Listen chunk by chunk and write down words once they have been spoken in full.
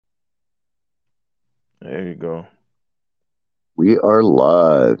There you go. We are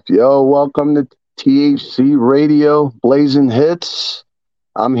live. Yo, welcome to THC Radio, Blazing Hits.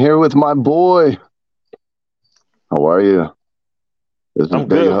 I'm here with my boy. How are you? This is I'm Big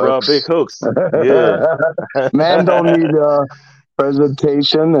good, bro. Big Hooks. hooks. Yeah. Man, don't need a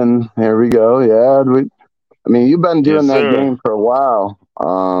presentation, and here we go. Yeah, I mean, you've been Yes, doing that sir. game for a while.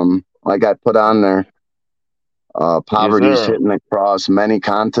 Like I put on there, Yes, poverty's sir. hitting across many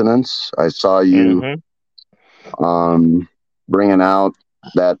continents. I saw you Mm-hmm. um, bringing out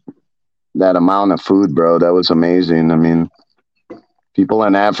that that amount of food, bro. That was amazing. I mean, people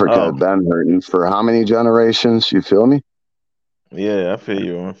in Africa Oh, have been hurting for how many generations? You feel me? yeah. I feel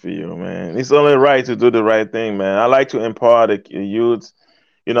you. I feel you, man. It's only right to do the right thing, man. I like to empower the youth.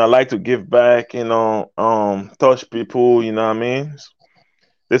 I like to give back. Touch people. You know what I mean?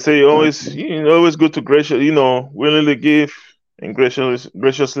 They say always good to willingly give and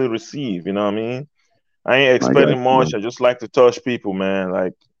graciously receive. You know what I mean? I ain't I got expecting you, much. man. I just like to touch people, man.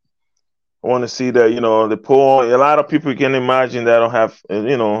 Like I want to see that the poor. A lot of people can imagine that don't have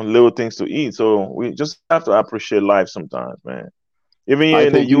little things to eat. So we just have to appreciate life sometimes, man. Even here in I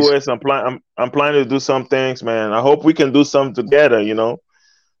the think you, U.S., I'm planning to do some things, man. I hope we can do some together. yeah,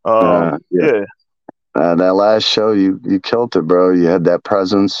 Yeah, that last show, you killed it, bro. You had that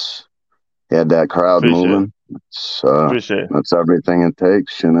presence, you had that crowd appreciate, moving. It's, appreciate. that's everything it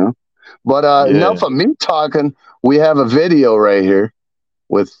takes, you know. But enough Yeah, of me talking. We have a video right here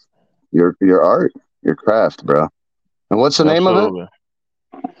with your art, your craft, bro. And what's the name of it? absolutely.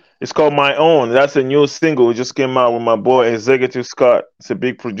 It's called My Own. That's a new single. It just came out with my boy Executive Scott. It's a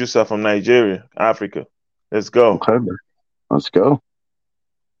big producer from Nigeria, Africa. Let's go. Okay, bro. Let's go.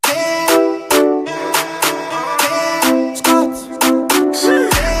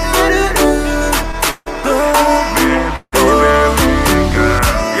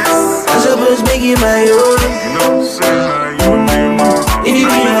 Making my own. If you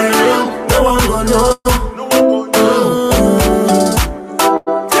be my own, no one gon' know.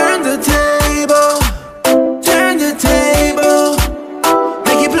 Turn the table, turn the table.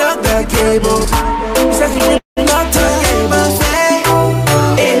 Make it plug that cable. Second not talking my face.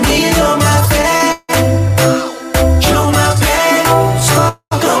 And me on my face. Show my pain. So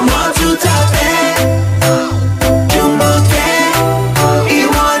come on to top it. You must get. You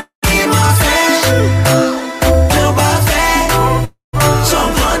want in my face. To my face.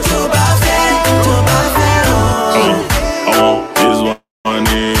 Someone to my face. To my face. I want this one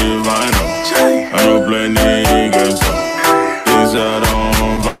if I know. I don't play niggas, so things I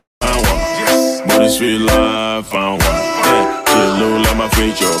don't find one. But it's real life, I want. Yeah, shit look like my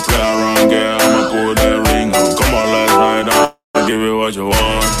feature. Play around, girl, I'ma pull that ring on. Come on, let's ride on. Give it what you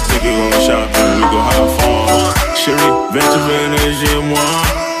want. Take it go shopping, we go have fun. Chérie, viens tu venir chez moi.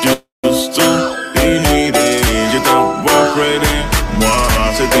 Juste une idée. Je t'envoie près de moi.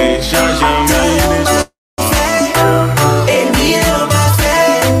 C'est déjà jamais déçu. And me on my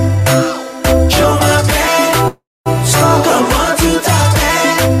face. Show my pain. So come on to top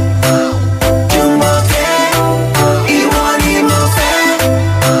it. You must get. You want in my face.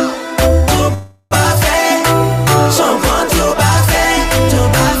 To my face. Someone to my face. To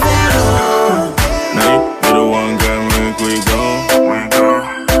my face. Now you the one girl, make we go.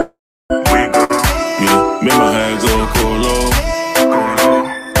 Yeah, make my head go colo.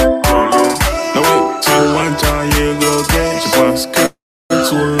 Now wait till one time you go get. Je pense que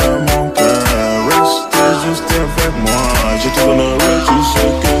tu l'as mon cœur. Reste juste avec moi. Je te donnerai tout ce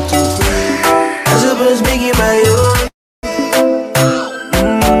que tu veux. I suppose making my own.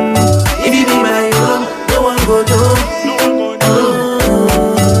 If you be my own, no one go know.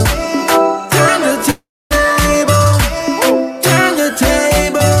 Turn the table, turn the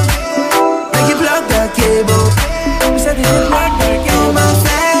table. Make it plug that cable. We said it didn't plug that cable. My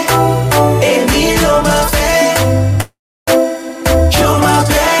face, and me on my face. Show my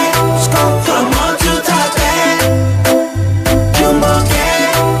pain, come on to top it. You must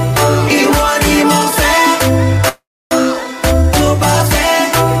get, you want in my face. To my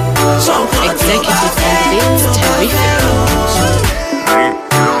face, someone to my Executive on the face. beats, terrific.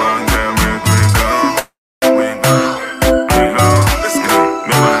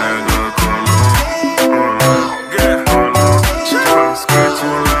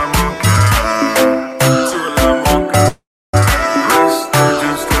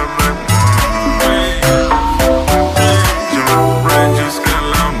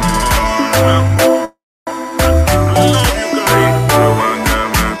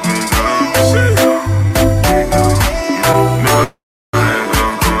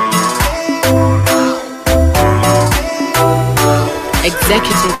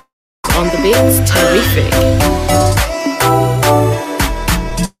 Executive on the beats, terrific.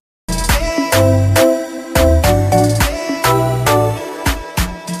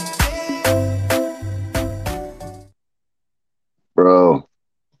 Bro,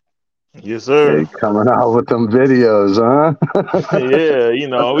 Yes, sir. they coming out with them videos, huh?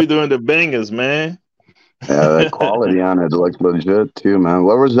 Yeah, we doing the bangers, man. Yeah, the quality on it looks legit too, man.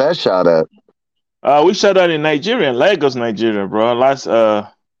 Where was that shot at? We shot that in Nigeria, in Lagos, Nigeria, bro. Last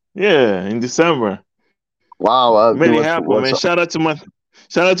yeah, in December. Wow, Made it happen, man. Shout out to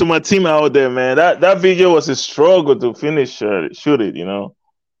my team out there, man. That video was a struggle to finish shoot it,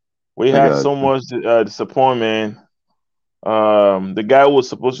 We I had got so much disappointment. The guy who was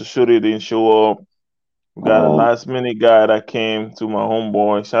supposed to shoot it didn't show up. We got a last minute guy that came to my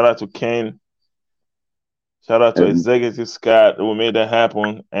homeboy. Shout out to Ken. Shout out to Executive Scott who made that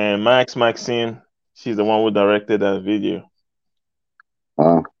happen. And Maxine, she's the one who directed that video.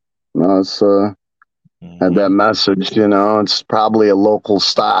 no, it's had that message, it's probably a local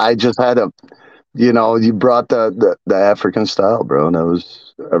style. I just had you brought the African style, bro. That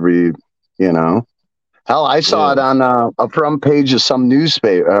was hell, I saw it on a front page of some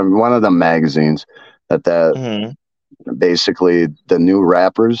newspaper, one of the magazines, that basically the new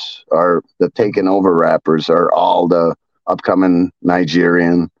rappers the taking over rappers are all the upcoming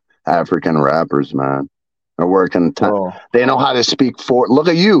Nigerian African rappers, man. Are working. They know how to speak look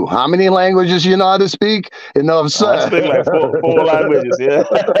at you. How many languages you know how to speak? I speak like four languages, yeah.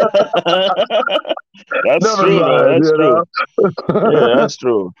 That's true, man. That's true. Yeah, that's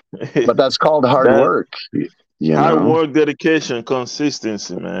true. But that's called hard work. Hard work, dedication,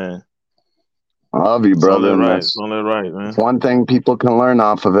 consistency, man. I love you, brother. It's only right, man. One thing people can learn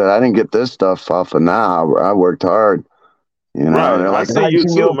off of it. I didn't get this stuff off of now. I worked hard. Right. They're like, I see you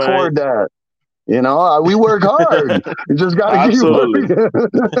too, man. Afford that? We work hard. You just got to keep working.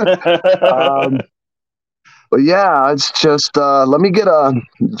 But yeah, it's just let me get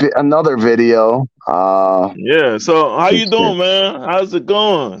another video. Yeah. So how you doing, man? How's it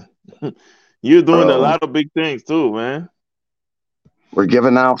going? You're doing a lot of big things too, man. We're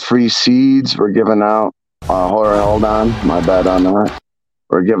giving out free seeds. We're giving out. Hold on, my bad on that.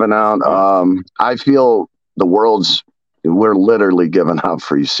 We're giving out. I feel we're literally giving out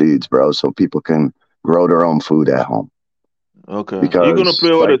free seeds, bro, so people can grow their own food at home. Okay. Because, you're gonna play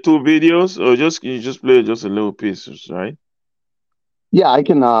all the 2 videos, or you just play just a little pieces, right? Yeah, I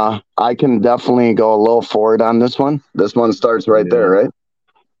can definitely go a little forward on this one. This one starts right there, right?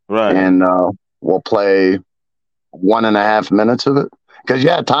 Right. And we'll play 1.5 minutes of it. Because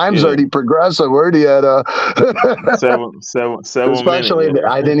time's already progressive. We're already at 7 especially minutes.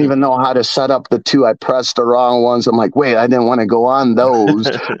 I didn't even know how to set up the 2. I pressed the wrong ones. I'm like, wait, I didn't want to go on those.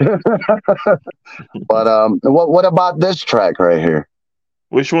 But what about this track right here?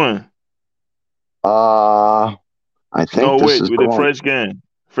 Which one? I think with the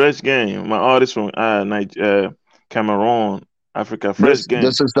Fresh Gang. My artist from Cameroon, Africa. Fresh Gang.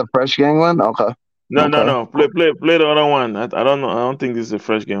 This is the Fresh Gang one? Okay. No. Play the other one. I don't know. I don't think this is the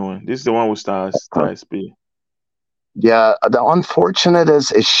Fresh Game one. This is the one with Stars Speed. Yeah. The unfortunate is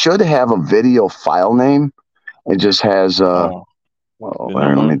it should have a video file name. It just has let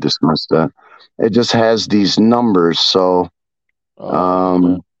me dismiss that. It just has these numbers. So let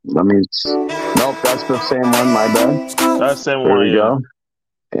me. Nope, that's the same one. My bad. That's the same one. There we go.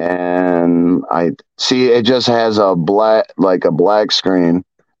 And I see it just has a black screen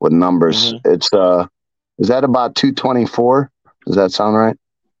with numbers. It's is that about 224? Does that sound right?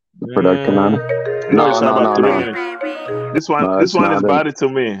 The production on it? No, it's about 3 minutes. This one is body to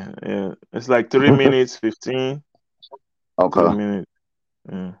me. Yeah, it's like 3 minutes 15. Okay. 3 minutes.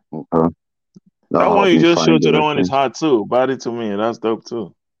 Yeah. Okay. That one you just showed to the one is hot too. Body to me, that's dope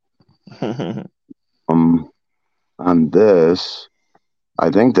too. On this,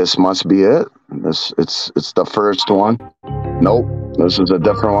 I think this must be it. It's the first one. Nope. This is a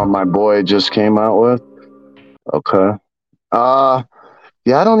different one my boy just came out with. Okay.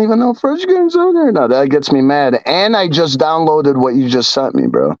 Yeah, I don't even know if Fresh Game's on there. No, that gets me mad. And I just downloaded what you just sent me,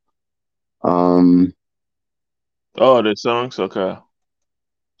 bro. Oh, the songs? Okay.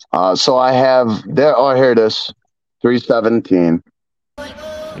 So I have there. Oh, here it is. 317.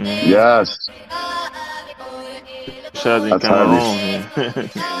 Yes. Shots in Cameroon.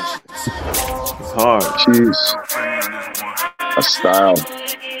 It's hard. Jeez. A style.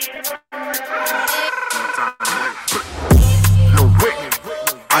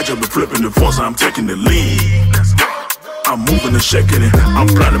 I just been flipping the force, I'm taking the lead. I'm moving and shaking it, I'm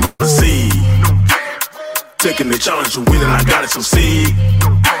planting my seed. Taking the challenge to win and I gotta succeed.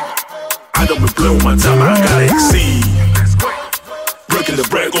 I don't be playing with my time, I gotta exceed. Breaking the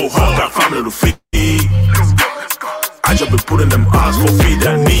bread, go hard, got family to feed. I just be putting them odds for feed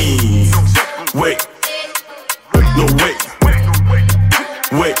that need. Wait, no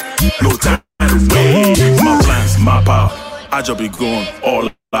wait, no time to wait. My plans, my power, I just be going all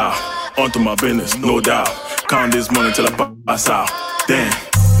out. Onto my business, no doubt. Count this money till I pass out. Damn,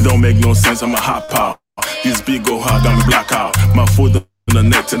 don't make no sense, I'm a hot power. This beat go hard, got me black out. My foot on the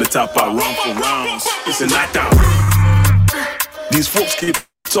neck to the top, I run for rounds. It's a knockdown. These folks keep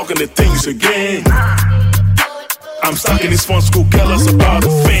talking the things again. I'm stuck in this fun school, careless about the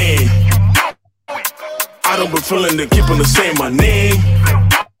fame. I don't be feeling to keep on the same my name.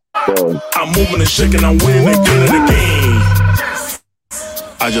 I'm moving and shaking, I'm winning again and again.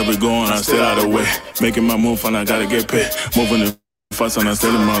 I just be going, I stay out of the way. Making my move and I gotta get paid. Moving the fast and I stay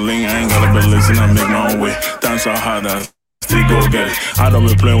in my lane. I ain't gotta be listening, I make my own way. Time so hard, I still go get it. I don't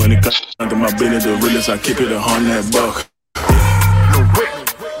be playing when it comes to my business. The realest, I keep it $100.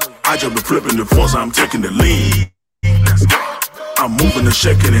 I just be flipping the force, I'm taking the lead. I'm moving and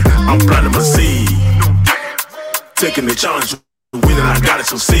shaking it, I'm planting my seed. Taking the challenge, winning, I gotta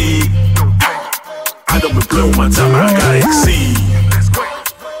succeed. I don't be playing with my time, I gotta exceed.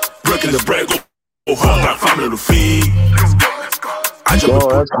 Breaking the bread, go hard, got family to feed. I just Bro,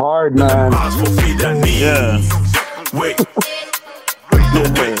 that's hard, man. Yeah. Wait, no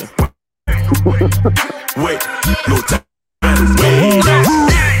wait, no time.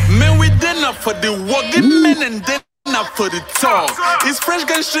 Man, we done up for the work, the men and then up for the talk. It's Fresh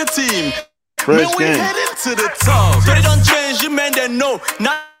Gang Shit Team. Fresh Man, we Gang. heading to the top. So they don't change, you man, they know.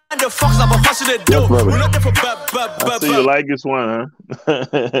 Now the fox up a fast they do. brother. We're not there for I see you like this one, huh?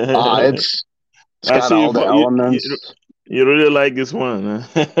 It's I got see all the elements. You really like this one,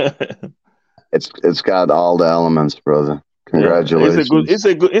 huh? It's got all the elements, brother. Congratulations. It's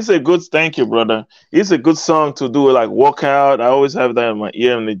a good thank you, brother. It's a good song to do like workout. I always have that in my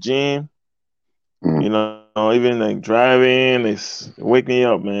ear in the gym. Mm. You know, even like driving, it's wake me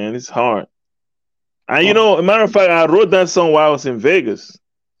up, man. It's hard. And you know, a matter of fact, I wrote that song while I was in Vegas.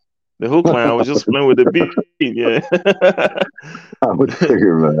 The hook line, I was just playing with the beat. Yeah. I would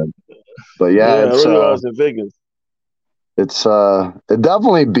figure, man. But I yeah, wrote it while I was in Vegas. it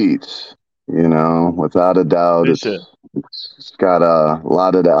definitely beats, you know, without a doubt. Appreciate it. It's got a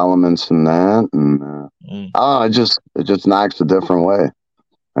lot of the elements in that, and Mm. it just knocks a different way.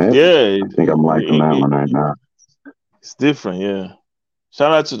 Right? Yeah, I think I'm liking that one right now. it's different. Yeah.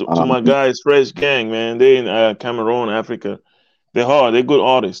 Shout out to my guys, Fresh Gang, man. They in Cameroon, Africa. They're hard. They're good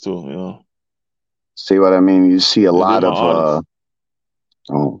artists too. You know. See what I mean? You see a lot my of artists.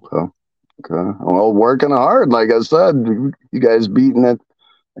 okay. Well, working hard, like I said, you guys beating it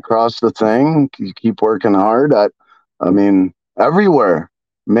across the thing. You keep working hard. I mean, everywhere,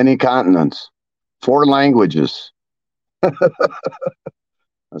 many continents, 4 languages. A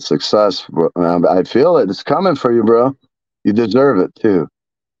success. I feel it. It's coming for you, bro. You deserve it too.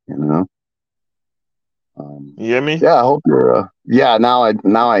 You know. You hear me? Yeah, I hope you're. Yeah, now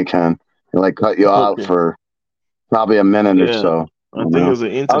I can. Like cut you out Okay. for probably a minute or Yeah. so. I think it was the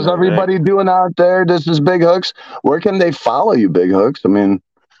internet. How's everybody doing out there? This is Big Hookz. Where can they follow you, Big Hookz? I mean,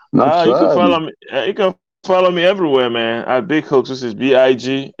 Right? You can follow me. You can follow me everywhere, man. At Big Hookz. This is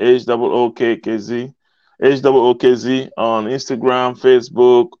BIGHOOKZ. HOOKZ on Instagram,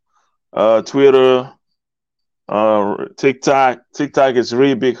 Facebook, Twitter, TikTok. TikTok is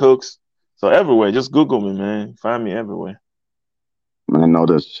really Big Hookz. So everywhere, just Google me, man. Find me everywhere. I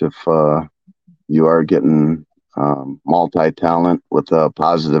notice if you are getting multi-talent with a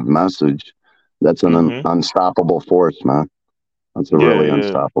positive message, that's an unstoppable force, man. That's a really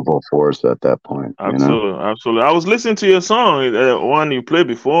unstoppable force at that point. Absolutely, absolutely. I was listening to your song, one you played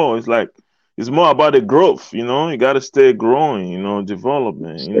before. It's like it's more about the growth. You know, you got to stay growing. You know,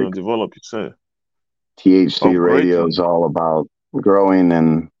 development. You know, develop yourself. THC radio is all about growing,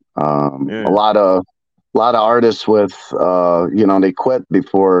 and a lot of artists with they quit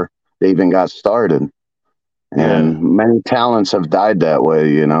before they even got started, and many talents have died that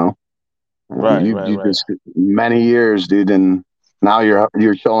way. You know, just many years, dude, and now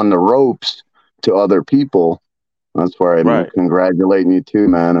you're showing the ropes to other people. That's where I'm congratulating you too,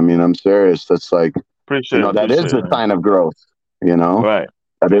 man. I mean, I'm serious. That's like, that is a sign of growth. You know,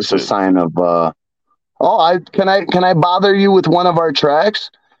 that is a sign of. Can I bother you with one of our tracks?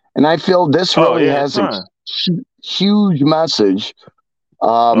 And I feel this really has a huge message,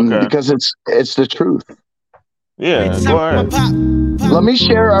 because it's the truth. Yeah, go ahead. Let me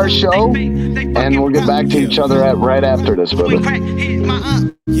share our show, and we'll get back to each other right after this, brother.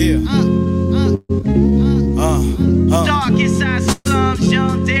 Dark inside some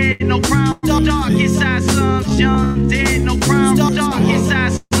young dead, no problem. Dark inside some young dead, no problem. Dark inside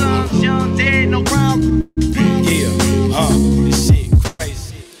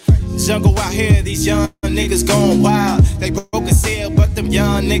these young niggas going wild. They broke a cell, but them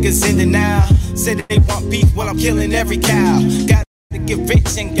young niggas in denial. Say that they want beef, well I'm killing every cow. Gotta get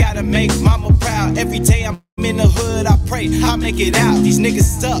rich and gotta make mama proud. Every day I'm in the hood, I pray I make it out. These niggas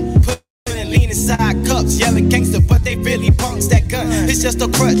stuck, putting lean inside cups, yelling gangster, but they really punks. That gun, it's just a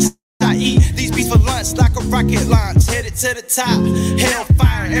crutch. I eat these beats for lunch like a rocket launch, headed to the top.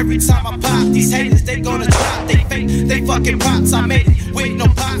 Hellfire every time I pop. These haters, they gonna drop. They fake, they fucking props. I made it with no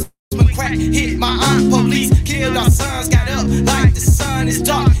pops. When crack hit my aunt, police killed our sons. Got up like the sun is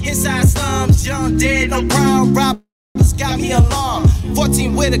dark. Inside slums, young dead, no problem. Robbers got me alarmed.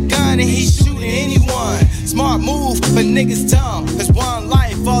 14 with a gun and he's shooting anyone. Smart move, but niggas dumb. Cause one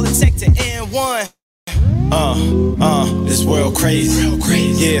life, all it takes to end one. This world crazy.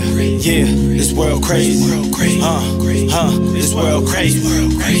 Yeah, this world crazy. This world crazy.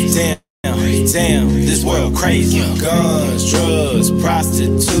 Damn, this world crazy. Guns, drugs,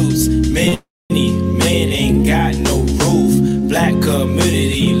 prostitutes. Many men ain't got no roof. Black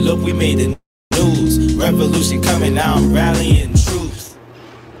community, look, we made the news. Revolution coming out, rallying troops.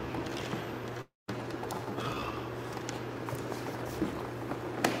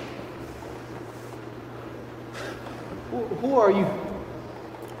 Who are you?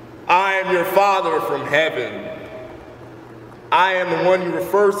 I am your Father from heaven. I am the one you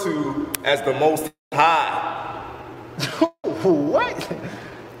refer to as the Most High. What?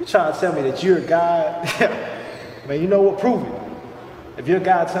 You trying to tell me that you're God? Man, you know what? Prove it. If you're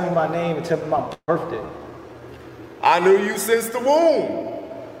God, tell me my name and tell me my birthday. I knew you since the womb.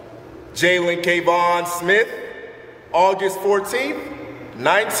 Jalen Kayvon Smith, August 14th,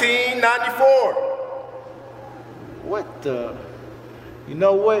 1994. What the? You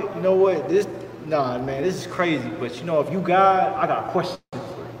know what? This is crazy. But you know, if you God, I got a question for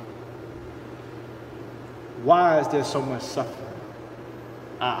you. Why is there so much suffering?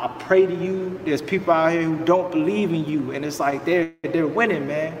 I pray to you. There's people out here who don't believe in you, and it's like they're winning,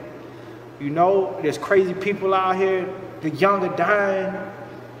 man. You know, there's crazy people out here. The young are dying.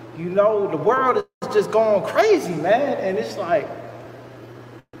 You know, the world is just going crazy, man. And it's like,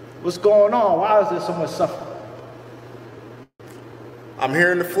 what's going on? Why is there so much suffering? I'm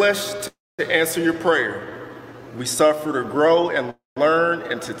here in the flesh to answer your prayer. We suffer to grow and learn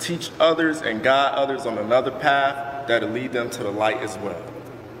and to teach others and guide others on another path that'll lead them to the light as well.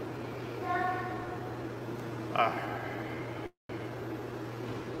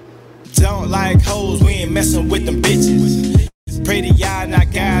 Don't like hoes, we ain't messing with them bitches. Pray to y'all,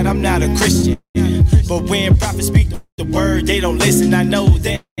 not God, I'm not a Christian. But when prophets speak the word, they don't listen. I know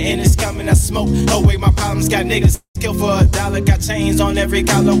that, and it's coming, I smoke away my problems. Got niggas killed for $1, got chains on every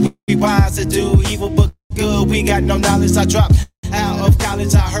collar. We wise to do evil, but good, we got no knowledge. I dropped out of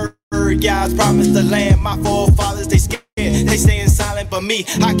college, I heard God's promised the land. My forefathers, they scared, they staying silent. But me,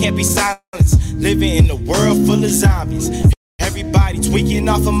 I can't be silenced. Living in a world full of zombies. Everybody tweaking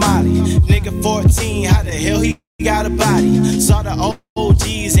off of Molly. Nigga 14, how the hell he got a body? Saw the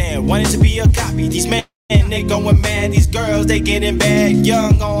OGs and wanted to be a copy. These men, they going mad. These girls, they getting bad.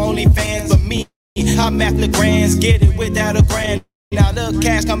 Young on OnlyFans, but me, I'm at the grands. Get it without a grand. Now the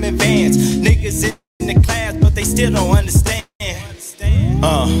cash come in vans. Niggas in the class, but they still don't understand.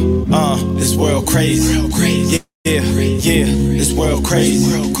 This world crazy. Yeah, this world crazy.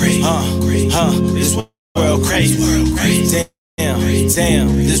 This world crazy.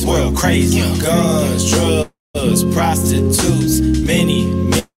 Damn, this world crazy. Guns, drugs, prostitutes. Many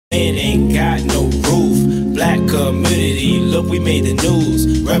men ain't got no roof. Black community, look, we made the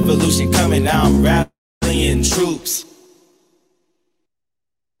news. Revolution coming out, rallying troops.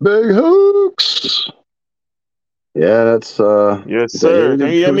 Big Hookz. Yeah, that's Yes, sir. Can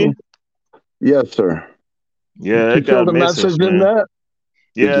you hear me? Yes, sir. Yeah, you it got the message in that?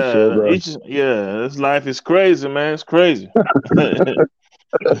 This life is crazy, man. It's crazy.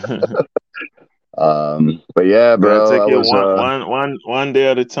 But yeah, bro, take it one day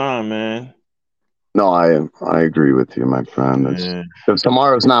at a time, man. No, I agree with you, my friend. Because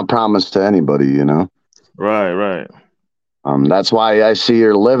tomorrow's not promised to anybody, you know. Right. That's why I see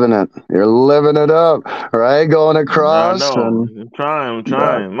you're living it. You're living it up, right? Going across. I'm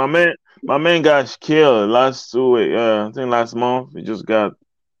trying. My man got killed last 2 weeks. I think last month. He just got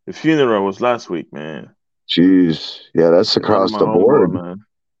the funeral was last week, man. Jeez, yeah, that's across the board, man.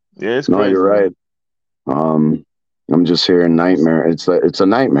 Yeah, it's crazy. No, you're right. I'm just hearing nightmare. It's a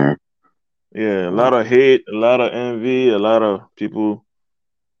nightmare. Yeah, a lot of hate, a lot of envy, a lot of people.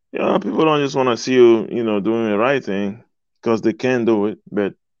 People don't just want to see you, doing the right thing because they can do it,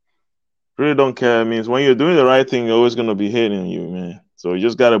 but really don't care. It means when you're doing the right thing, you're always gonna be hating you, man. So you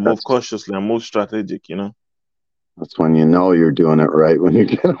just gotta move cautiously and move strategic, That's when you know you're doing it right. When you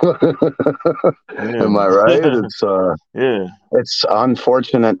get, am I right? Yeah. Yeah. It's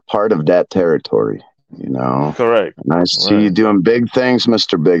unfortunate part of that territory, you know. Correct. And I see you Right. doing big things,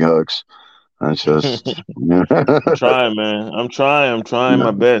 Mister Big Hooks. That's just, I'm trying, man. I'm trying. I'm trying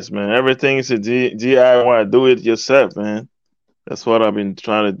my best, man. Everything is a DIY. Do it yourself, man. That's what I've been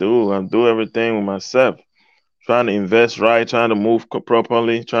trying to do. I do everything with myself. Trying to invest right, trying to move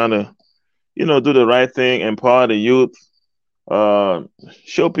properly, trying to, do the right thing, empower the youth, uh,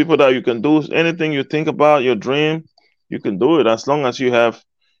 show people that you can do anything you think about, your dream, you can do it as long as you have,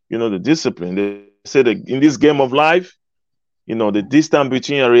 the discipline. They say that in this game of life, the distance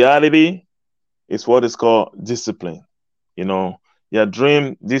between your reality is what is called discipline. You know, your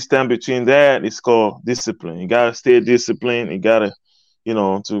dream, distance between that is called discipline. You gotta stay disciplined. You gotta,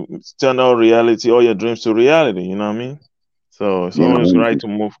 to turn all reality, all your dreams to reality. You know what I mean? So it's you always know, right to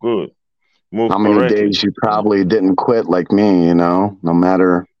move good, move how many correctly. days you probably didn't quit like me, no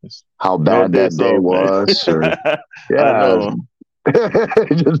matter It's how no bad that days day off, man. was, or I yeah, know.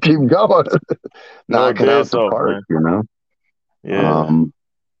 just keep going, No knocking out days the off, park, man. you know. Yeah. Um,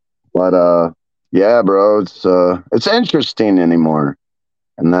 but yeah, bro, it's interesting anymore,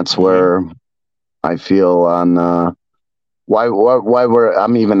 and that's Hmm. where I feel on why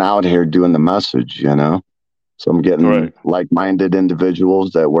I'm even out here doing the message, you know. So I'm getting Correct. like-minded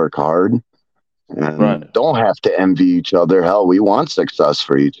individuals that work hard Right. and don't have to envy each other. Hell, we want success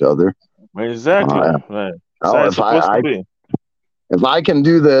for each other. Exactly. Uh, Right. That's how hell, it's supposed to be. if I can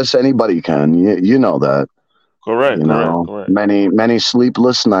do this, anybody can. You know that. Correct. You Correct. know, Correct. many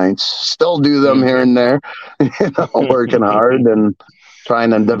sleepless nights. Still do them here Hmm. and there. You know, working hard and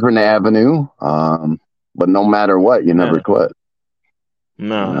trying a different avenue. But no matter what, you never Yeah. quit.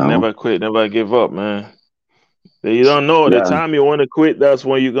 You No, know. never quit, never give up, man. You don't know the Yeah, time you want to quit. That's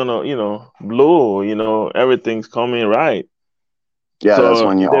when you're gonna, blow. Everything's coming right. yeah. That's So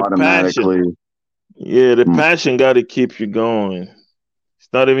when you the passion, automatically. yeah, the Mm, passion got to keep you going. It's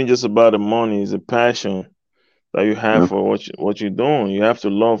not even just about the money. It's a passion that you have yeah, for what you're doing. You have to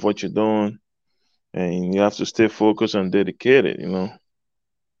love what you're doing, and you have to stay focused and dedicated.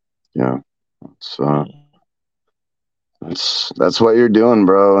 yeah. So that's what you're doing,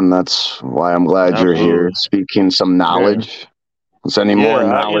 bro, and that's why I'm glad you're here Absolutely. speaking some Yeah. knowledge. Because any more Yeah.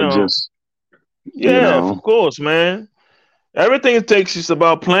 knowledge is, you Yeah. Of know, course, man. Everything it takes is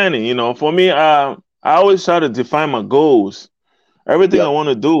about planning. For me, I always try to define my goals. Everything I yep, want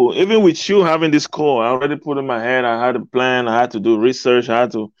to do, even with you having this call, I already put in my head. I had a plan. I had to do research. I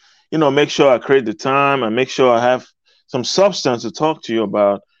had to, make sure I create the time and make sure I have some substance to talk to you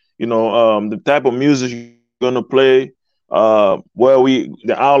about. The type of music you're gonna play, where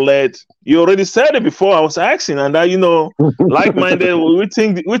the outlet. You already said it before. I was asking, and that like-minded. We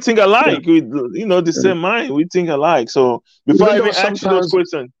think alike. We the same mind. We think alike. So before I even though even ask you those sometimes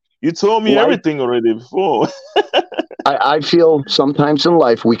questions, you told me life, everything already before. I feel sometimes in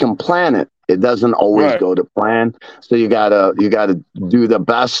life we can plan it. It doesn't always Right. go to plan. So you gotta do the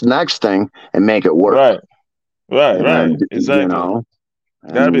best next thing and make it work. Right. Right, And right, you exactly. know,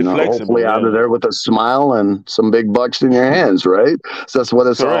 Gotta be and hopefully flexible, out of yeah. there with a smile and some big bucks in your hands, right? So that's what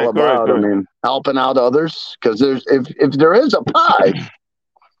it's all Correct, correct, about. I correct, mean, helping out others because if there is a pie,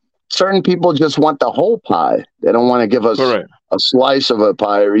 certain people just want the whole pie. They don't want to give us correct. a slice of a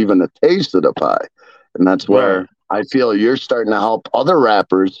pie or even a taste of the pie. And that's Right. where I feel you're starting to help other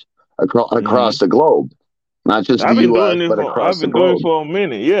rappers Hmm. across the globe, not just the U.S. but I've across the been doing it globe. for a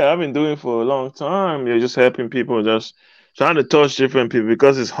minute. Yeah, I've been doing it for a long time. You're just helping people, just trying to touch different people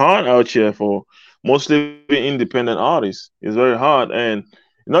because it's hard out here for mostly independent artists. It's very hard, and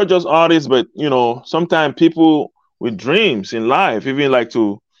not just artists, but sometimes people with dreams in life, even like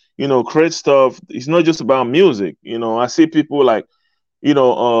to create stuff. It's not just about music. I see people like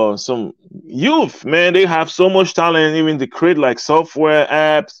some youth, man, they have so much talent even to create like software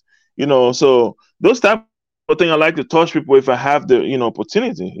apps, so those type of things I like to touch people if I have the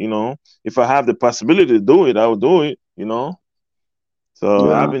opportunity, if I have the possibility to do it, I will do it.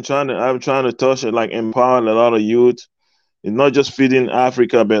 So Yeah, I've been trying to touch it, like empower a lot of youth. It's not just feeding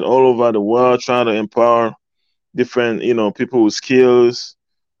Africa but all over the world, trying to empower different people with skills.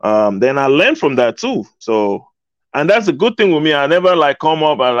 Then I learn from that too. So, and that's a good thing with me. I never like come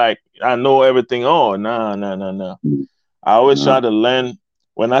up and like I know everything. Oh, no, no, no, no. I always yeah, try to learn.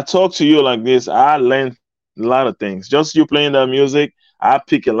 When I talk to you like this, I learn a lot of things. Just you playing that music, I pick a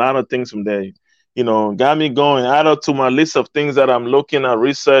lot of things from there. Got me going. Add up to my list of things that I'm looking at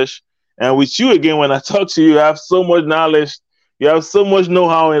research. And with you again, when I talk to you, you have so much knowledge. You have so much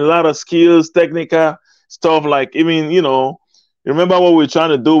know-how and a lot of skills, technical stuff. Like even remember what we're trying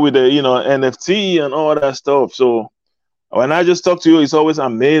to do with the NFT and all that stuff. So when I just talk to you, it's always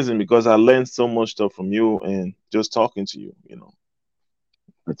amazing because I learned so much stuff from you and just talking to you.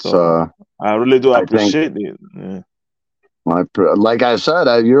 It's So I really do I think appreciate it. Yeah. like I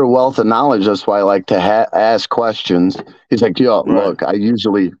said, you're a wealth of knowledge. That's why I like to ask questions. He's like, yo, Right. look, I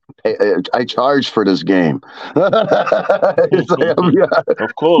usually I charge for this game. It's like, yeah.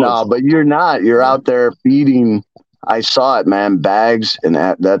 Of course. No, but you're not. You're out there feeding. I saw it, man. Bags and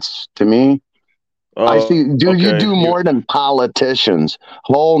that's to me. I see, dude. You Okay. do You. more than politicians,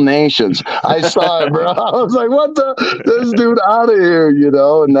 whole nations. I saw it, bro. I was like, "What the? This dude out of here,"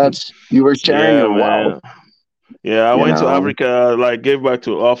 And that's you were sharing Yeah, your wealth, man. Yeah, I you went to know. Africa, like gave back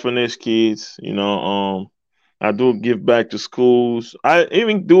to orphanage kids. I do give back to schools. I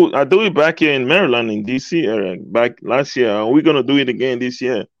do it back here in Maryland in DC area back last year. We're gonna do it again this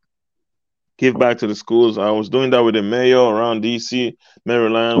year. Give back to the schools. I was doing that with the mayor around DC,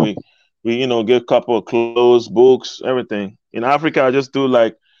 Maryland. We give a couple of clothes, books, everything. In Africa, I just do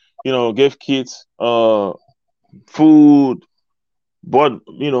like, give kids food, bought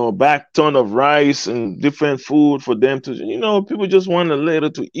back ton of rice and different food for them to people just want a little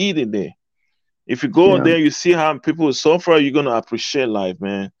to eat it there. If you go Yeah, there, you see how people suffer, you're gonna appreciate life,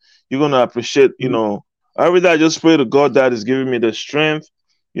 man. You're gonna appreciate, every day I just pray to God that is giving me the strength,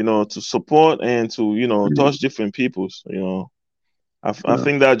 to support and to, touch different peoples, I yeah,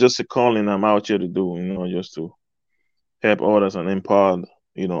 think that's just a calling I'm out here to do, just to help others and empower,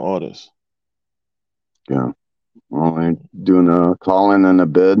 others. yeah. Well, I'm doing a calling and a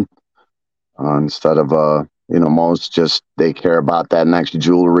bid instead of most just they care about that next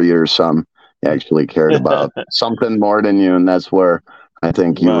jewelry or something. They actually cared about something more than you, and that's where I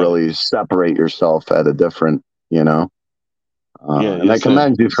think you Right. really separate yourself at a different, you know. Yeah, And I yes, sir.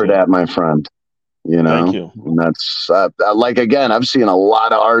 commend you Yes, for sir. that, my friend. Thank you. And that's like again, I've seen a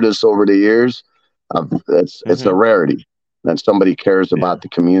lot of artists over the years. It's a Hmm. rarity that somebody cares Yeah. about the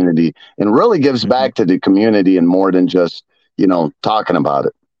community and really gives Hmm. back to the community and more than just talking about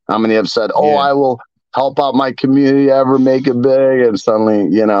it. How many have said, "Oh, Yeah. I will help out my community, ever make it big," and suddenly,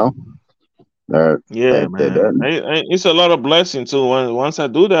 they're, Yeah, they man. didn't. It's a lot of blessing too. Once I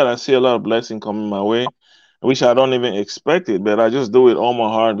do that, I see a lot of blessing coming my way, which I don't even expect it, but I just do it all my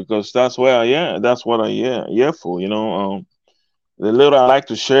heart because that's where I am. That's what I yeah for. The little I like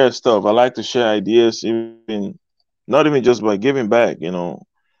to share stuff. I like to share ideas, even not even just by giving back.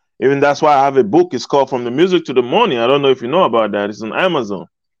 Even that's why I have a book. It's called From the Music to the Money. I don't know if you know about that. It's on Amazon.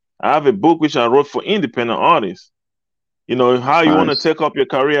 I have a book which I wrote for independent artists. How you want to Nice. take up your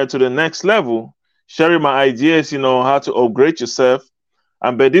career to the next level, sharing my ideas, how to upgrade yourself.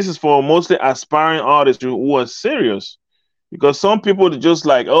 And but this is for mostly aspiring artists who are serious. Because some people are just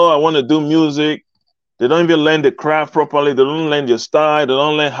like, oh, I want to do music. They don't even learn the craft properly. They don't learn their style. They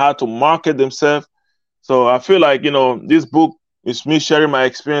don't learn how to market themselves. So I feel like, this book is me sharing my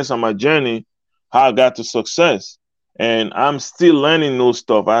experience and my journey, how I got to success. And I'm still learning new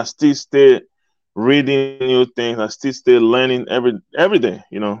stuff. I still stay reading new things. I still stay learning every day.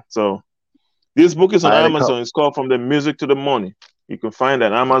 So this book is on I had a couple. Amazon. It's called From the Music to the Money. You can find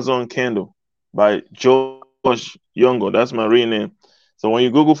that Amazon Kindle by Josh Youngo. That's my real name. So when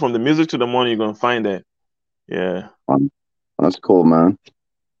you Google From the Music to the Money, you're gonna find that. Yeah. That's cool, man.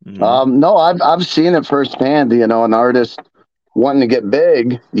 Hmm. No, I've seen it firsthand. An artist wanting to get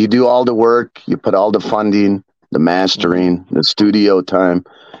big, you do all the work, you put all the funding, the Hmm. mastering, the studio time,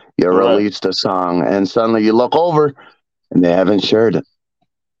 you Right. release the song, and suddenly you look over and they haven't shared it.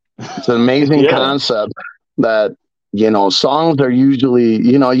 It's an amazing Yeah. concept that songs are usually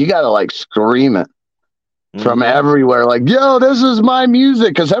you gotta like scream it from Hmm. everywhere, like, yo, this is my music,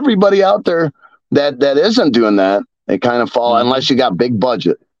 because everybody out there that isn't doing that, they kind of fall Hmm. unless you got big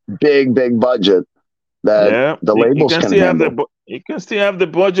budget that Yeah. the You labels can can still have handle. you can still have the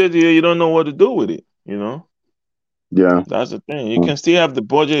budget. You don't know what to do with it. Yeah. That's the thing. You can still have the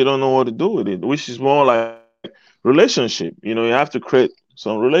budget. You don't know what to do with it, which is more like relationship. You have to create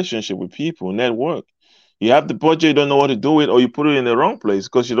some relationship with people, network. You have the budget, you don't know what to do with, or you put it in the wrong place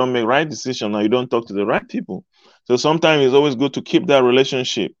because you don't make right decision or you don't talk to the right people. So sometimes it's always good to keep that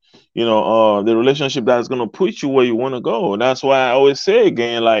relationship. The relationship that's gonna put you where you want to go. That's why I always say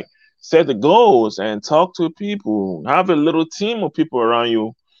again, like set the goals and talk to people. Have a little team of people around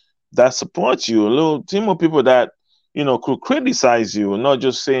you that support you, a little team of people that could criticize you, not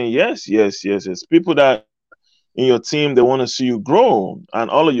just saying yes, yes, yes. It's people that in your team they want to see you grow, and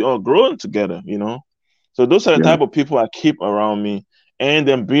all of you are growing together. So those are the Yeah. type of people I keep around me, and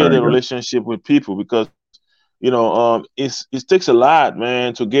then build Very a good. relationship with people because it takes a lot,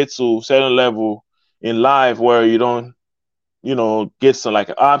 man, to get to a certain level in life where you don't get some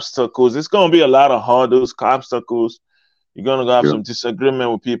like obstacles. It's gonna be a lot of hurdles, obstacles. You're gonna have Yeah. some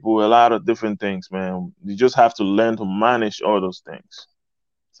disagreement with people, a lot of different things, man. You just have to learn to manage all those things.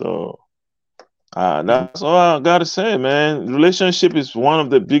 So that's all I gotta say, man. Relationship is one of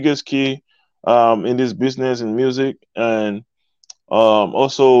the biggest key in this business and music, and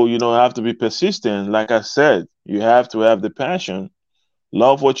also, have to be persistent. Like I said, you have to have the passion,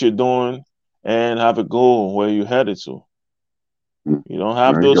 love what you're doing, and have a goal where you're headed to. You don't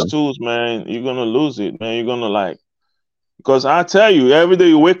have There you those go. tools, man, you're gonna lose it, man. You're gonna like because I tell you, every day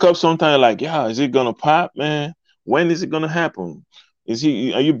you wake up, sometimes like, yeah, is it gonna pop, man? When is it gonna happen? Are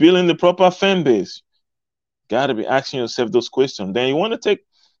you building the proper fan base? Gotta be asking yourself those questions. Then you want to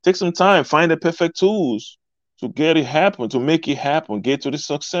take some time, find the perfect tools to get it happen, to make it happen, get to the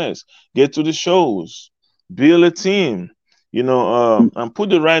success, get to the shows, build a team, and put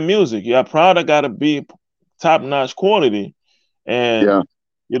the right music. Your product gotta be top notch quality, and Yeah.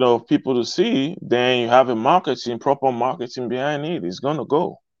 people to see. Then you have a marketing, proper marketing behind it. It's gonna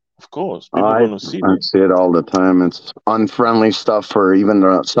go, of course. People I gonna see I it. see it all the time. It's unfriendly stuff for even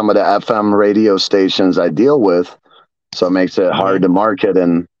some of the FM radio stations I deal with. So it makes it hard Hmm. to market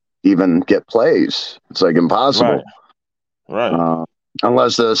and even get plays. It's like Right, impossible. right. Uh,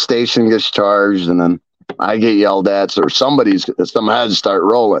 unless the station gets charged and then I get yelled at or some heads start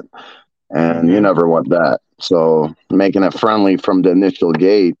rolling and you Hmm. never want that. So making it friendly from the initial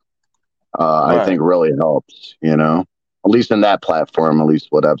gate, I Right. think really helps, at least in that platform, at least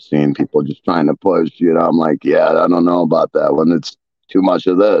what I've seen people just trying to push, I'm like, yeah, I don't know about that one. It's too much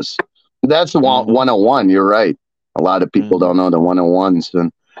of this. That's the Hmm. 101. You're right. A lot of people Hmm. don't know the 101s,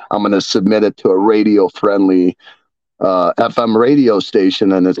 and I'm going to submit it to a radio friendly FM radio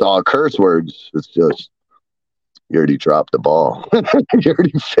station, and it's all curse words. It's just, you already dropped the ball. You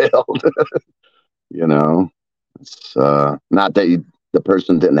already failed. you know, it's not that the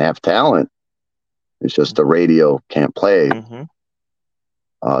person didn't have talent. It's just the radio can't play Hmm.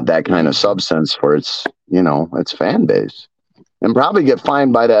 that kind of Hmm. substance for its fan base, and probably get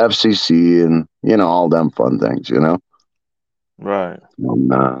fined by the FCC and all them fun things. Right. And,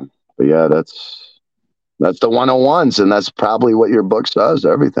 but yeah, that's the 101s, and that's probably what your book says.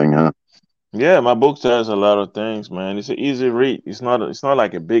 Everything, huh? Yeah, my book tells a lot of things, man. It's an easy read. It's not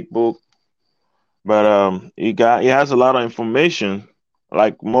like a big book, but it has a lot of information,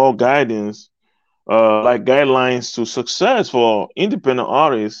 like more guidance, like guidelines to success for independent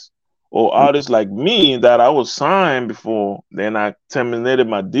artists or artists like me that I was signed before. Then I terminated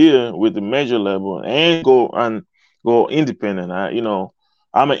my deal with the major label and go independent.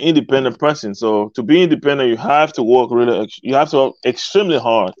 I'm an independent person, so to be independent, you have to work you have to work extremely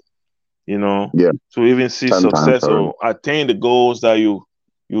hard, you know, Yeah, to even see 10 times success harder. or attain the goals that you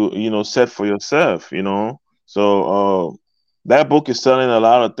set for yourself. So that book is telling a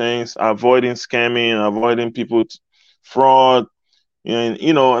lot of things, avoiding scamming, avoiding fraud, and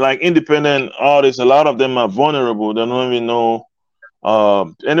like independent artists, a lot of them are vulnerable. They don't even know.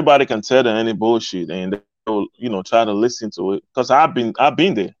 Anybody can tell them any bullshit, and they'll try to listen to it because I've been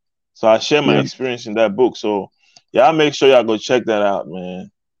there. So I share my Yeah, experience in that book. So yeah, I make sure y'all go check that out, man.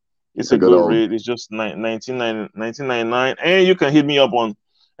 It's the a good good old. read. It's just 1999. And you can hit me up on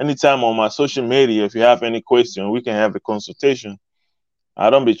anytime on my social media if you have any question. We can have a consultation. I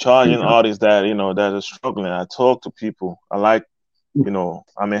don't be charging Okay. artists that are struggling. I talk to people.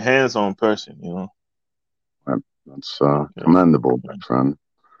 I'm a hands-on person. That's Yeah. commendable, my friend.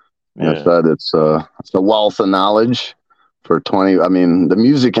 Like I Yeah. said, it's a wealth of knowledge for 20. I mean, the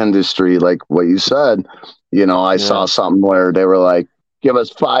music industry, like what you said, I saw Yeah. something where they were like, give us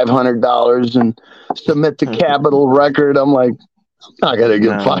 $500 and submit to Capitol Record. I'm like, I gotta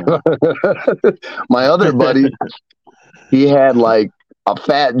give Nah. 500. My other buddy, he had like a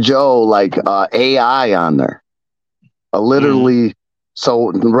Fat Joe, like AI on there. Mm. Literally,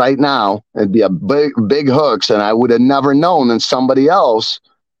 so right now it'd be a big hooks, and I would have never known than somebody else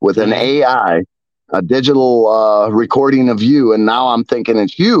with an Mm-hmm. AI, a digital recording of you, and now I'm thinking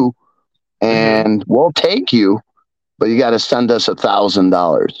it's you, Mm-hmm. and we'll take you, but you got to send us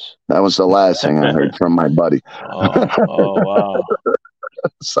 $1,000. That was the last thing I heard from my buddy. Oh, wow.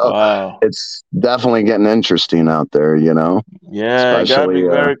 So Wow. it's definitely getting interesting out there, Yeah, you gotta be especially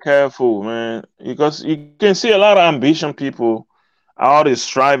very careful, man, because you can see a lot of ambition people out is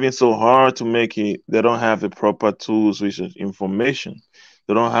striving so hard to make it. They don't have the proper tools, which is information.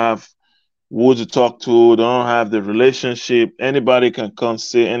 They don't have who to talk to. They don't have the relationship. Anybody can come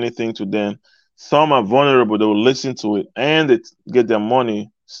say anything to them. Some are vulnerable. They will listen to it and they get their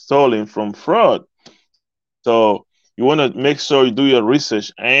money stolen from fraud. So you want to make sure you do your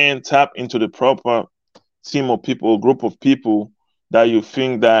research and tap into the proper team of people, group of people that you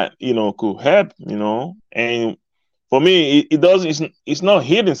think that could help, and for me, it does. It's not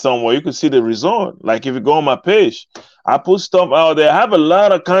hidden somewhere. You could see the result. Like if you go on my page, I put stuff out there. I have a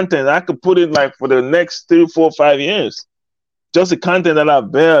lot of content. I could put it like for the next 3, 4, 5 years. Just the content that I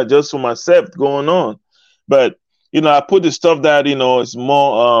bear just for myself going on. But I put the stuff that is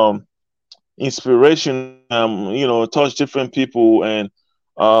more inspiration. Touch different people, and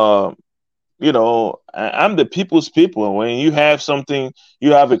I'm the people's people. When you have something,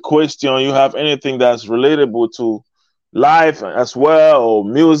 you have a question, you have anything that's relatable to life as well, or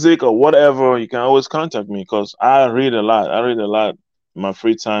music or whatever, you can always contact me because I read a lot. I read a lot in my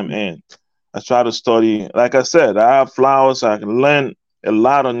free time, and I try to study. Like I said, I have flowers. I can learn a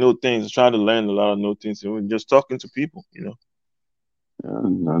lot of new things. I try to learn a lot of new things. Just talking to people, Yeah,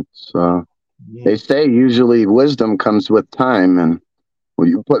 that's they say usually wisdom comes with time, and when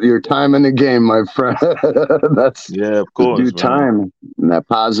you put your time in the game, my friend, that's of course, due time, and that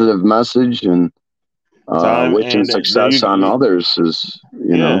positive message and wishing success on others is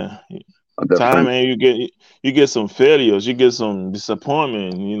time, and you get some failures, you get some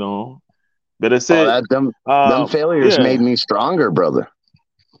disappointment, but I say them failures made me stronger, brother.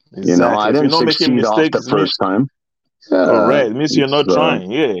 Exactly. I didn't succeed off the first time. Correct. It means you're not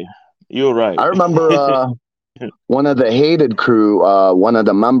trying. Yeah, you're right. I remember one of the Hated crew, one of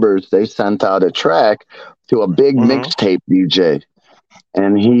the members, they sent out a track to a big mixtape DJ,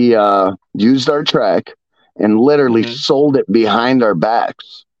 and he used our track and literally sold it behind our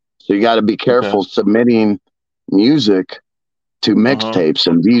backs. So you got to be careful submitting music to mixtapes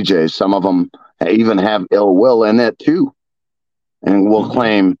and DJs. Some of them even have ill will in it too, and will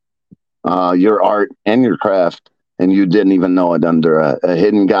claim your art and your craft, and you didn't even know it under a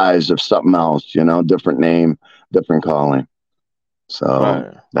hidden guise of something else, different name, different calling. So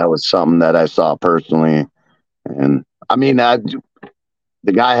that was something that I saw personally. And I mean, the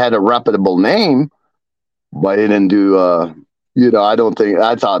guy had a reputable name, but he didn't do, I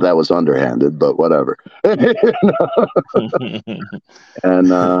thought that was underhanded, but whatever.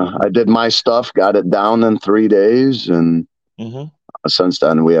 And I did my stuff, got it down in 3 days. And since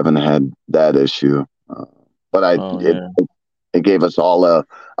then, we haven't had that issue. But it gave us all a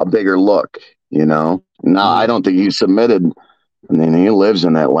bigger look, Now, I don't think he submitted. I mean, he lives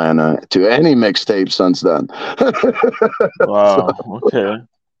in Atlanta to any mixtape since then. Wow. Okay.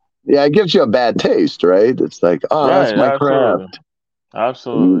 Yeah, it gives you a bad taste, right? It's like, that's my craft.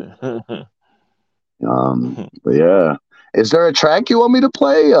 Absolutely. But yeah, is there a track you want me to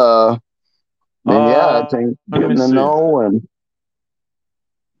play? I think Getting to Know. And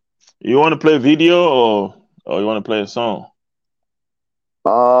you want to play video or you want to play a song?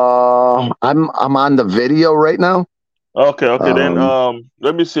 I'm on the video right now. Okay. Then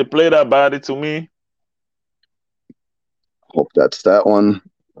let me see. Play that body to me. Hope that's that one.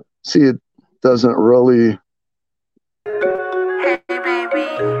 See, it doesn't really. Hey baby.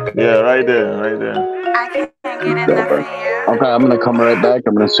 Yeah, right there. I can't get enough of you. Okay, I'm gonna come right back.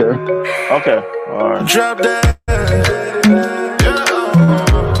 I'm gonna share. Okay. All right. Drop that.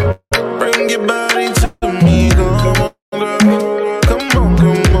 Bring your body to me, girl. Come on,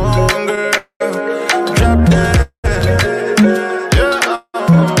 girl. Drop that.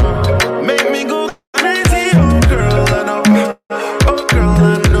 Make me go crazy, oh girl, I know. Oh girl, I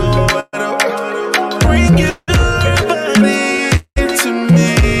know. Bring your body to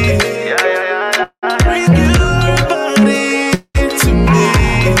me. Bring your body to me.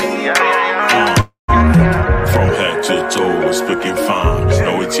 From head to toe, speaking fine.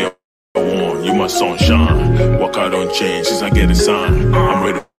 Know it's your one, you my sunshine. Walk out on change since I get a sign. I'm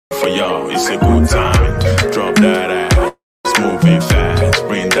ready for y'all, it's a good time. Drop that ass, it's moving fast.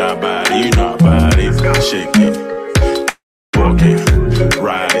 Bring that body, you know about it. Shake it, walk it,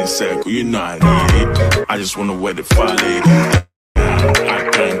 ride in circle, you know I need it. I just wanna wear the fire lady. I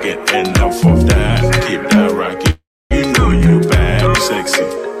can't get enough of that. Keep that rocket, you know you bad, sexy,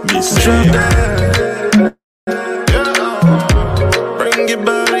 me say. Bring your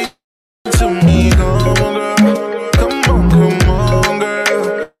body to me, girl. Come on,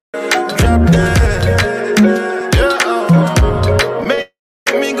 girl. Drop that. Make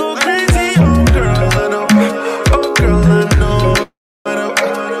me go crazy, oh girl, I know. Oh girl, I know.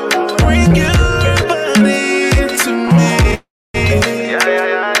 Bring your body to me.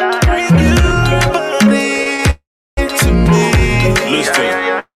 Bring your body to me. Listen,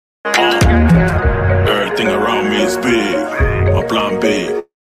 everything around me is big. A plan big.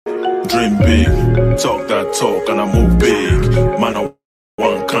 Dream big, talk that talk and I move big. Man, I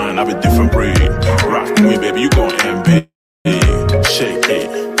one kind, I be different breed. Rock me, baby, you gon' end big. Shake it,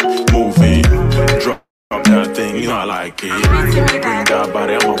 move it, drop thing, you know I like it. Bring that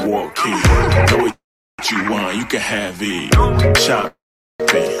body, I'ma walk it. Know what you want, you can have it. Shop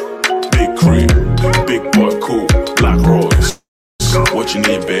big crib, big boy cool, black Royce. What you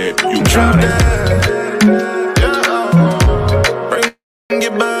need, babe? You got it. Bring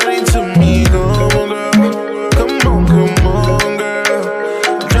your body to me, go on, girl. Come on, girl.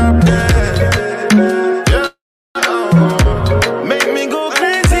 Drop that. Make me go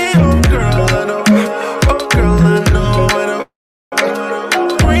crazy, oh girl, I know. Oh girl, I know.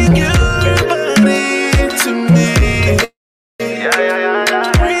 Bring your body to me. Bring your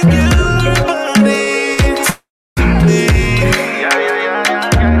body to me. Baby, you know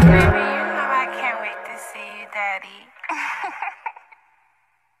I can't wait to see you, Daddy.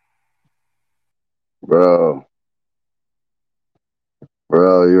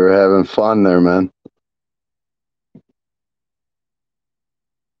 Bro, you were having fun there, man.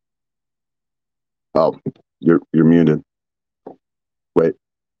 Oh, you're muted. Wait.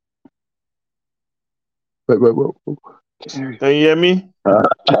 Can't hear you. Can you hear me?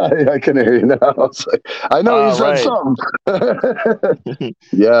 I can hear you now. I was like, I know you said something.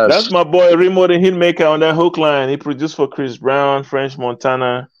 Yes. That's my boy Remo the Hitmaker on that hook line. He produced for Chris Brown, French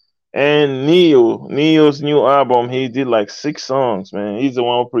Montana, and Neo. Neo's new album. He did like 6 songs, man. He's the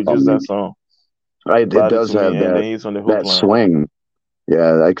one who produced that song. Right, it does have and then he's on the hook line. swing.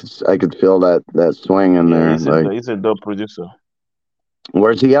 Yeah, I could feel that swing in there. He's a dope producer.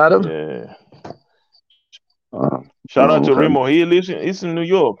 Where's he out of? Yeah. Shout out to Remo. He's in New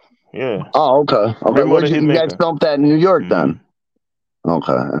York. Yeah. Oh, okay. Where'd you guys film that in New York then?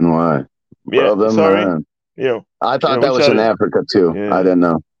 Okay, and why? Yeah, sorry. Man. Yeah. I thought that was in Africa too. Yeah. I didn't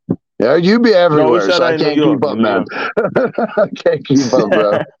know. Yeah, you be everywhere, so I can't keep up, man. I can't keep up,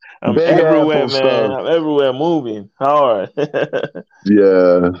 bro. I'm everywhere, man. Stuff. I'm everywhere moving hard.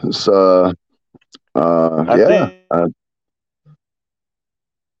 Yeah. So, oh,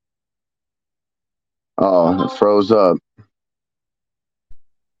 it froze up.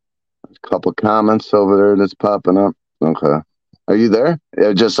 A couple comments over there that's popping up. Okay. Are you there?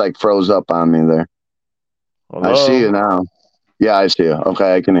 It just like froze up on me there. Hello? I see you now. Yeah, I see you.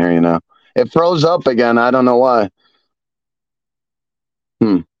 Okay, I can hear you now. It froze up again. I don't know why.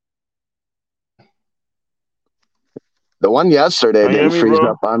 The one yesterday didn't freeze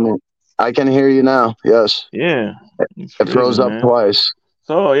up on me. I can hear you now. Yes. Yeah. It froze up twice.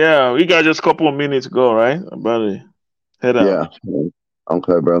 So, yeah, we got just a couple of minutes to go, right? About to head out. Yeah.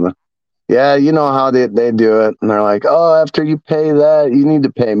 Okay, brother. Yeah, you know how they do it. And they're like, oh, after you pay that, you need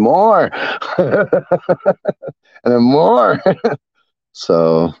to pay more. And then more.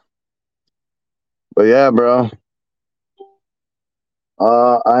 So, but yeah, bro.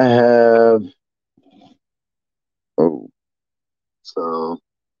 I have... Oh. So...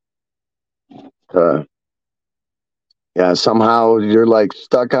 Okay. Yeah, somehow you're like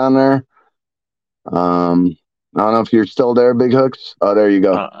stuck on there. I don't know if you're still there, Big Hookz. Oh, there you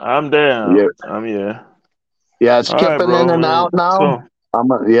go. I'm there. Yeah. I'm here. Yeah, it's skipping in and out now. I'm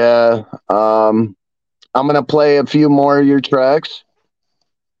gonna play a few more of your tracks,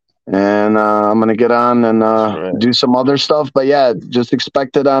 and I'm gonna get on and do some other stuff. But yeah, just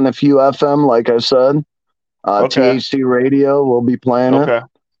expect it on a few FM, like I said. THC Radio will be playing it.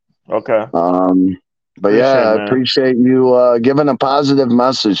 Okay. But I appreciate you giving a positive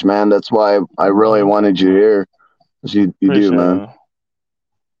message, man. That's why I really wanted you here. You do, man.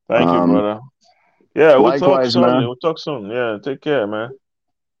 Thank you, brother. Yeah, we'll likewise, talk soon. man. We'll talk soon. Yeah, take care, man.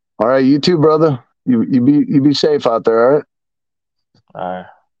 All right, you too, brother. You be safe out there, all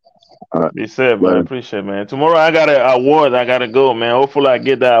right? Be safe, man. I appreciate it, man. Tomorrow I got an award. I gotta go, man. Hopefully I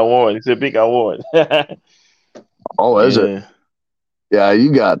get that award. It's a big award. Oh, is it? Yeah,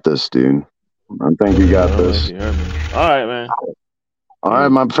 you got this, dude. I think you got this. All right, man. All right,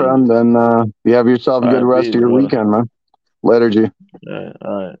 my friend. Then you have yourself a good rest of your weekend, man. Later, G. All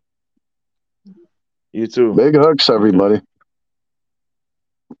right. You too. Big Hookz, everybody.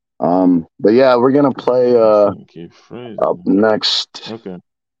 But yeah, we're gonna play up next. Okay.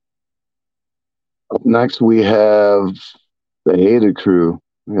 Up next, we have the Hated Crew.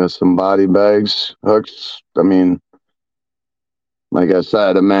 We got some body bags. Hookz. I mean, like I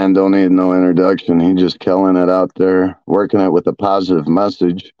said, a man don't need no introduction. He's just killing it out there, working it with a positive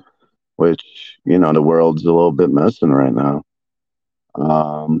message, which, you know, the world's a little bit missing right now.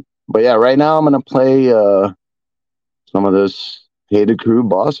 But yeah, right now I'm going to play some of this Hated Crew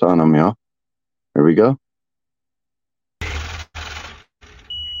Boss on them, yo. Here we go.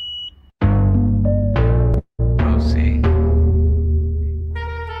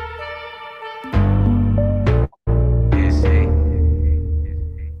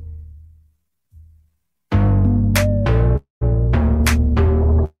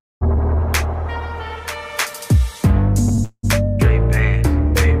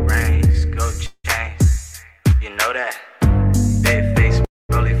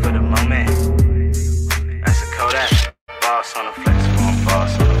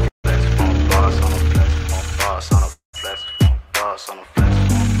 boss on the flex phone, boss on the flex phone, boss on the flex phone, boss on the flex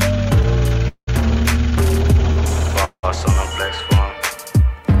phone, boss on the flex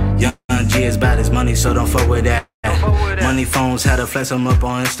phone. Young G is bad as money, so don't fuck with that. Money phones had to flex them up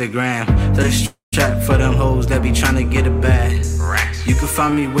on Instagram. Thirst trap for them hoes that be tryna get it bad. You can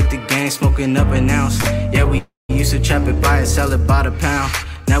find me with the gang smoking up an ounce. Yeah, we used to trap it, buy it, sell it by the pound.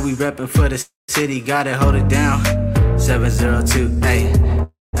 Now we reppin' for the city, gotta hold it down. 702, ayy.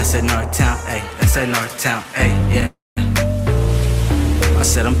 I said Northtown, ayy. I said Northtown, ayy, yeah. I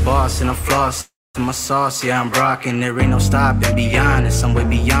said I'm boss and I'm floss. To my sauce, yeah, I'm rockin'. There ain't no stopping beyond it, somewhere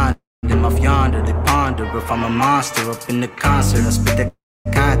beyond. Them off yonder, they ponder if I'm a monster up in the concert. I spit that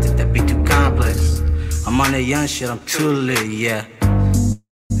content that be too complex. I'm on that young shit, I'm too lit, yeah.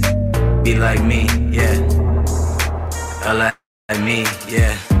 Be like me, yeah. Like me,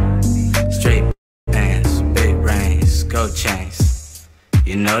 yeah. Straight pants, big rings, gold chains.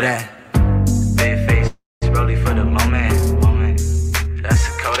 You know that? Big face, rolling for the moment. That's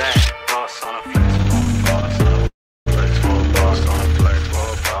a Kodak. Boss on a flex phone, boss on a flex phone, boss on a flex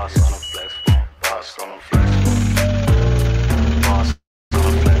phone, boss on a flex phone, boss on a flex phone, boss on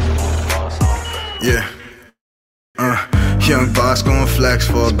a flex phone, boss on a flex phone. Yeah. Young boss gon' flex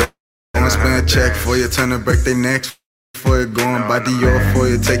for a bit. Gonna spend a check for you, turn to break their necks for you, going by Dior for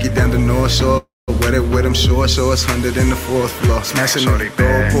you, take you down the North Shore. Wet it with them short, show us 100 in the 4th floor. Smashing the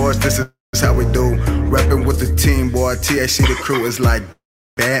gold boards, this is how we do. Reppin' with the team, boy, THC the crew is like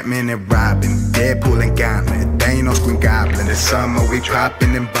Batman and Robin, Deadpool and Gauntlet, Thanos Green Goblin. This summer we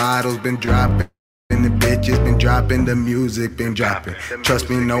poppin' and bottles been dropping. And the bitches been dropping, the music been dropping. Trust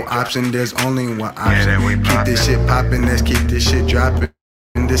me, no option, there's only one option. Keep this shit poppin', let's keep this shit dropping.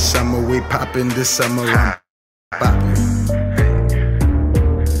 And this summer we poppin', this summer I'm poppin'.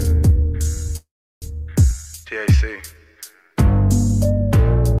 THC.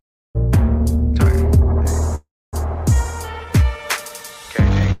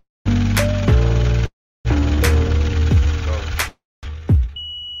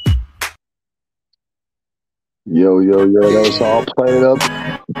 Yo, that's all played up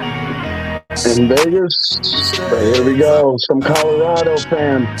in Vegas. But here we go, some Colorado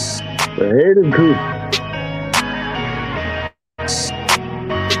fans. The hated group.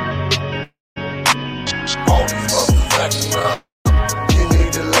 All these buses acting up. You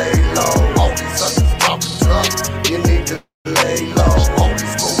need to lay low. All these suckers talking tough. You need to lay low. All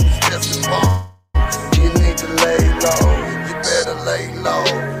these fools testing bombs. You need to lay low. You better lay low.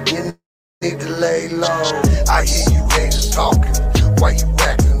 You need to lay low. I hear you haters talking. Why you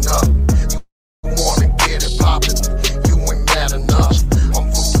acting up? You wanna get it poppin'. You ain't mad enough. I'm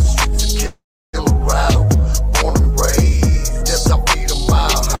from the streets of Colorado. Born and raised. Yes, I beat a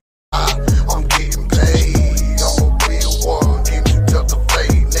mile high. I'm getting paid. I'm a real one. Can't you touch the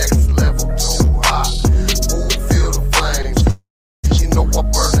fade? Next level too high. Ooh, feel the flames. You know I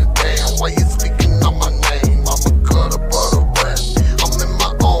burn it down. Why you speaking on my name? I'm a gutter butter rat. I'm in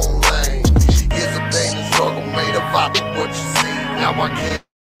my own lane. Here's a pain and struggle made of out of what you see. Now I can't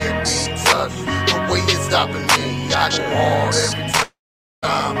be touched. The way you're stopping me, I go hard every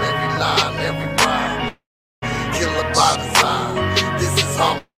time, every line, every rhyme. Killer by design. This is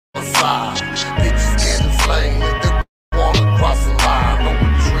homicide. Bitches getting slain if they wanna cross the line. No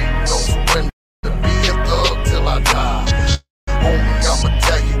retreat, no surrender. Be a thug till I die. Homie, I'ma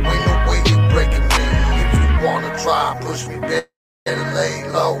tell you, ain't no way you breaking me. If you wanna try, push me back and lay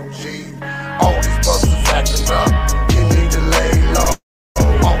low, G. All these busters acting up. You need to lay low.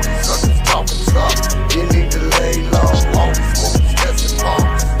 All these suckers talking tough. You need to lay low. All these fools testing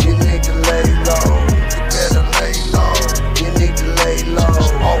bombs. You need to lay low. You better lay low. You need to lay low.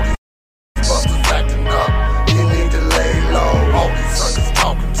 All these busters acting up. You need to lay low. All these suckers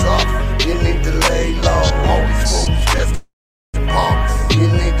talking tough. You need to lay low. All these fools testing bombs. You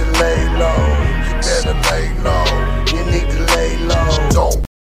need to lay low. You better lay low. You need to lay low. Don't.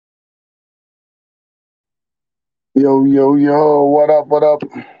 Yo, what up?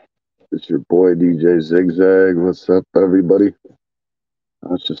 It's your boy DJ Zigzag. What's up, everybody? I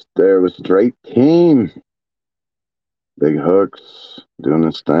was just there with Straight Team. Big Hookz doing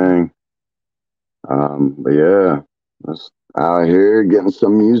his thing. But yeah, just out here getting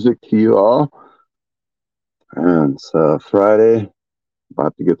some music to you all. And it's Friday,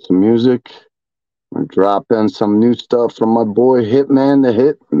 about to get some music. I'm dropping some new stuff from my boy Hitman the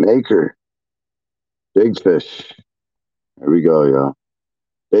Hit Maker. Big Fish. Here we go, y'all.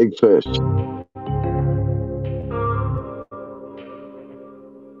 Big Fish.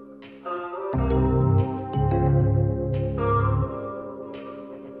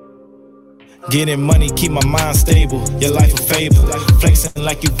 Getting money, keep my mind stable. Your life a fable. Flexing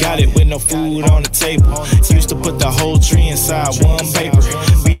like you got it with no food on the table. Used to put the whole tree inside one paper.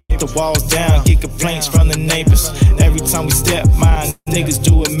 Beat the walls down, get complaints from the neighbors. Every time we step, my niggas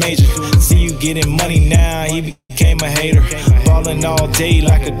do it major. See you getting money now, he became a hater. Ballin' all day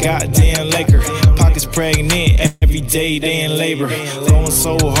like a goddamn Laker. Pockets pregnant, every day they in labor. Going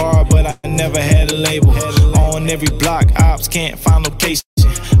so hard, but I never had a label. On every block, ops can't find location.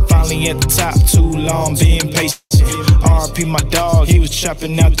 Finally at the top, too long being patient. RP my dog, he was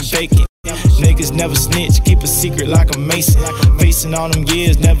trapping out the bacon. Niggas never snitch, keep a secret like a mason. Facing all them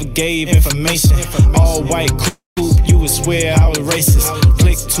years, never gave information. All white coupe, you would swear I was racist.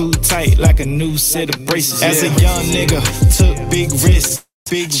 Click too tight like a new set of braces. As a young nigga, took big risks.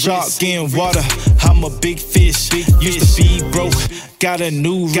 Big shark in water, I'm a big fish. Used to be broke, got a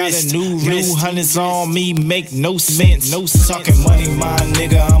new wrist. New hundreds on me, make no sense. Talking money, my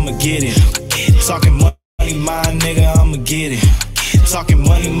nigga, I'ma get it. Talking money, my nigga, I'ma get it. Talking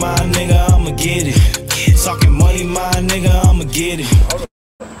money, my nigga, I'ma get it. Talking money, my nigga, I'ma get it.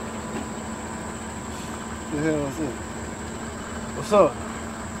 What's up?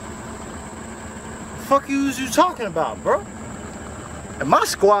 The fuck you talking about, bro? And my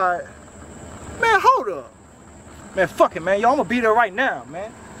squad, man, hold up. Man, fuck it, man. Yo, I'm gonna be there right now,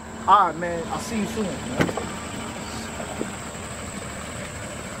 man. All right, man. I'll see you soon, man.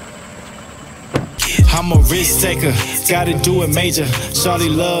 I'm a risk taker, gotta do it major. Shawty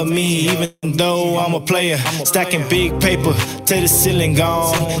love me, even though I'm a player. Stacking big paper, till the ceiling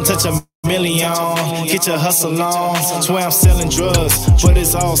gone. Touch a million, get your hustle on. Swear I'm selling drugs, but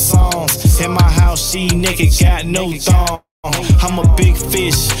it's all songs. In my house, she naked, got no thong. I'm a big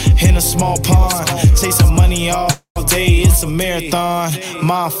fish in a small pond, chasing money all day, it's a marathon.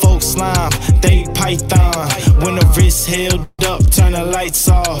 My folks slime, they python. When the wrist held up, turn the lights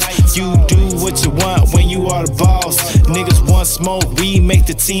off. You do what you want when you are the boss. Niggas want smoke, we make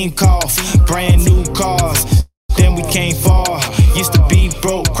the team cough. Brand new cars, then we came far. Used to be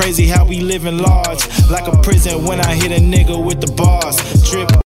broke, crazy how we living large. Like a prison when I hit a nigga with the bars.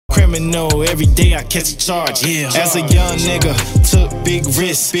 Drip criminal, every day I catch a charge. As a young nigga, took big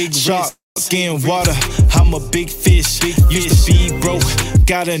risks. Big shark in water, I'm a big fish. Used to be broke,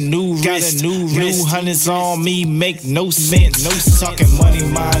 got a new wrist. New hundreds on me, make no sense. Talking money,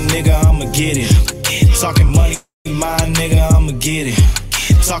 my nigga, I'ma get it. Talking money, my nigga, I'ma get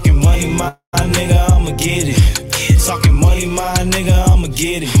it. Talking money, my nigga, I'ma get it. Talking money, my nigga, I'ma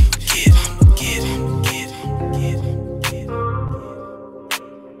get it.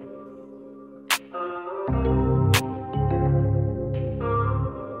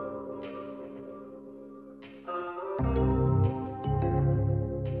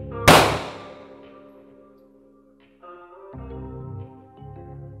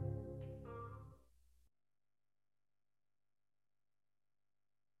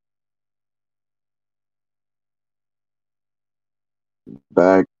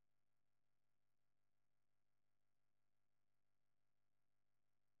 Back.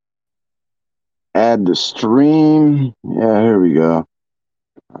 Add the stream. Yeah, here we go.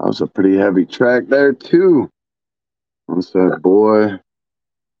 That was a pretty heavy track there, too. What's that, boy?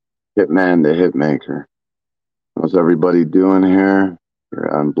 Hitman the Hitmaker. How's everybody doing here?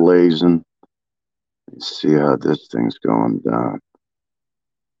 I'm blazing. Let's see how this thing's going down.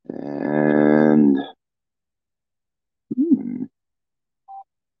 And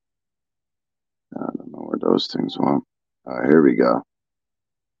I don't know where those things went. All right, here we go.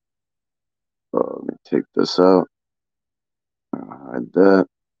 Oh, let me take this out. I'll hide that.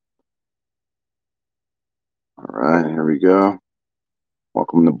 All right, here we go.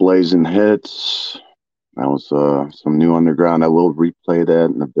 Welcome to Blazing Hits. That was some new underground. I will replay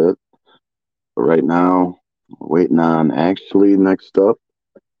that in a bit. But right now, we're waiting on actually next up.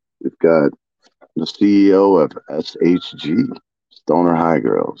 We've got the CEO of SHG, Stoner High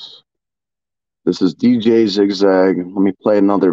Girls. This is DJ Zigzag. Let me play another